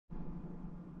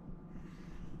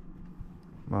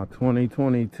My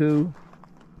 2022.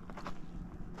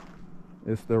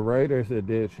 It's the Raiders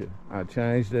edition. I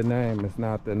changed the name. It's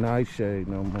not the Nightshade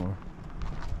no more.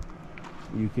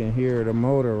 You can hear the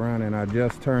motor running. I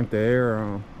just turned the air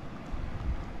on.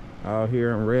 Out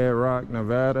here in Red Rock,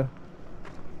 Nevada,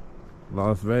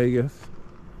 Las Vegas.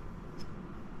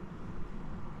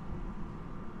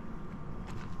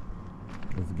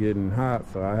 It's getting hot,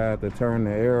 so I had to turn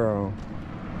the air on.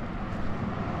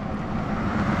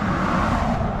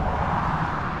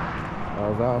 I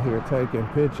was out here taking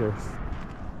pictures.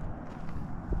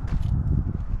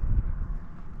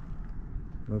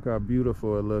 Look how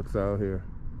beautiful it looks out here.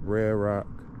 Red Rock.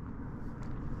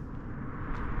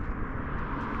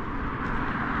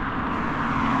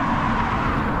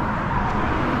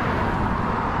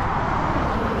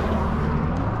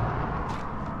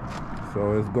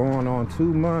 So it's going on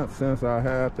 2 months since I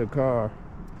had the car.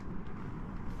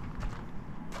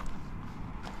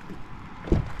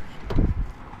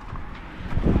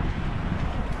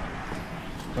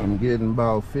 I'm getting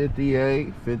about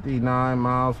 58, 59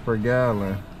 miles per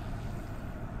gallon.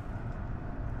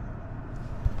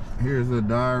 Here's a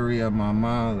diary of my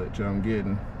mileage. I'm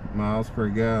getting miles per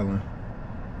gallon.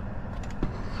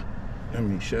 Let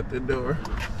me shut the door.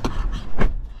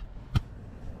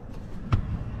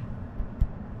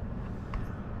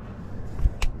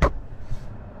 I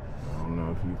don't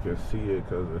know if you can see it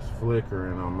because it's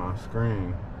flickering on my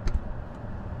screen.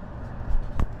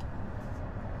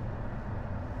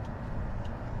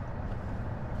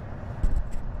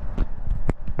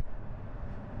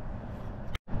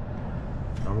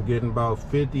 I'm getting about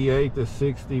 58 to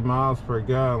 60 miles per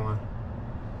gallon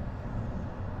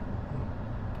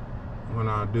when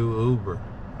I do Uber.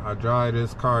 I drive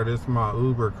this car. This is my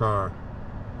Uber car.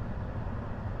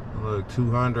 Look,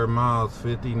 200 miles,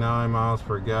 59 miles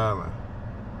per gallon.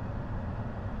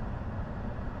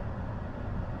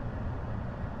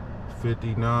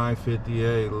 59,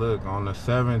 58. Look, on the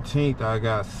 17th, I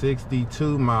got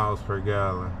 62 miles per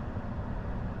gallon.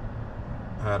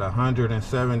 Had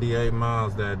 178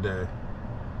 miles that day.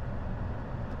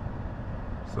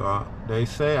 So they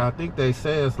say, I think they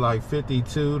say it's like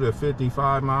 52 to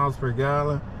 55 miles per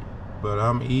gallon, but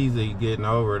I'm easy getting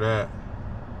over that.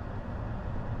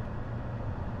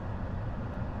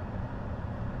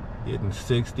 Getting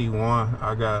 61.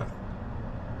 I got,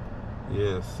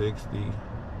 yeah, 60,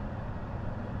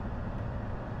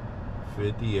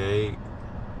 58.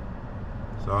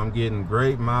 So I'm getting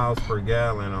great miles per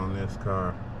gallon on this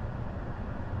car.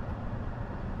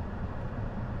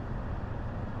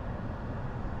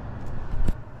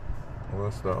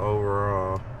 What's the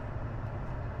overall?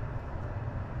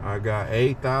 I got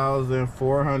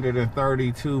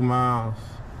 8,432 miles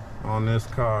on this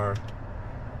car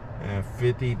and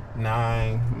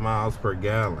 59 miles per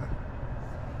gallon.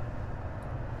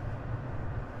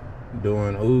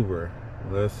 Doing Uber.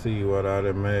 Let's see what I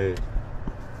done made.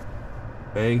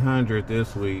 800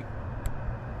 this week.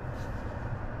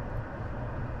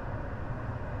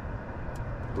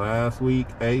 Last week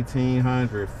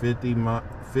 1,800,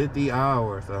 50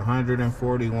 hours,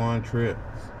 141 trips.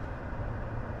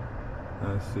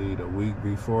 Let's see, the week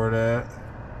before that,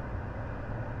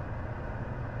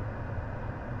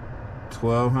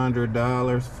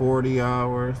 $1,200, 40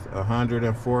 hours,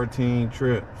 114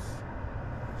 trips.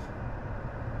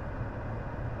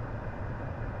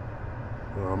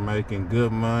 I'm making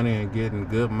good money and getting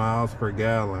good miles per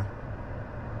gallon.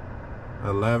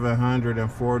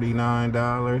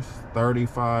 $1,149,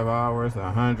 35 hours,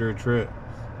 100 trips.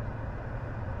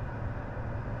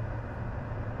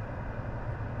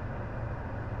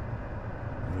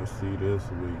 Let's see this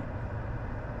week.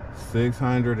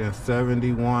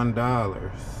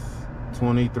 $671,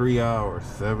 23 hours,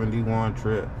 71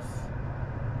 trips.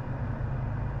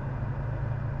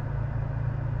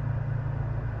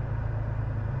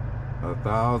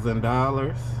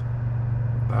 $1,000,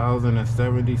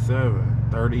 1,077,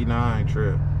 39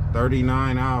 trips,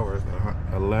 39 hours,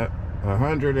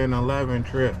 111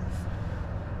 trips.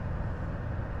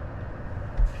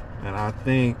 And I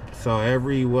think, so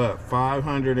every, what,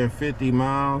 550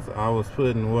 miles, I was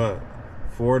putting, what,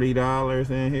 $40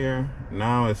 in here?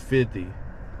 Now it's 50.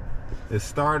 It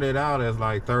started out as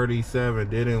like 37,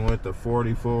 then it went to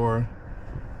 44.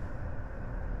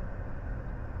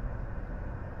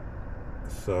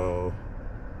 So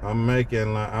I'm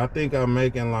making like, I think I'm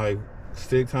making like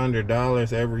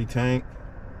 $600 every tank.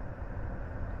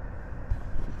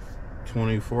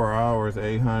 24 hours,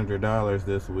 $800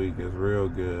 this week is real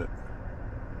good.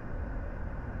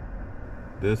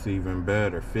 This even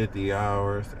better, 50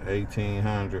 hours,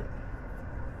 $1,800.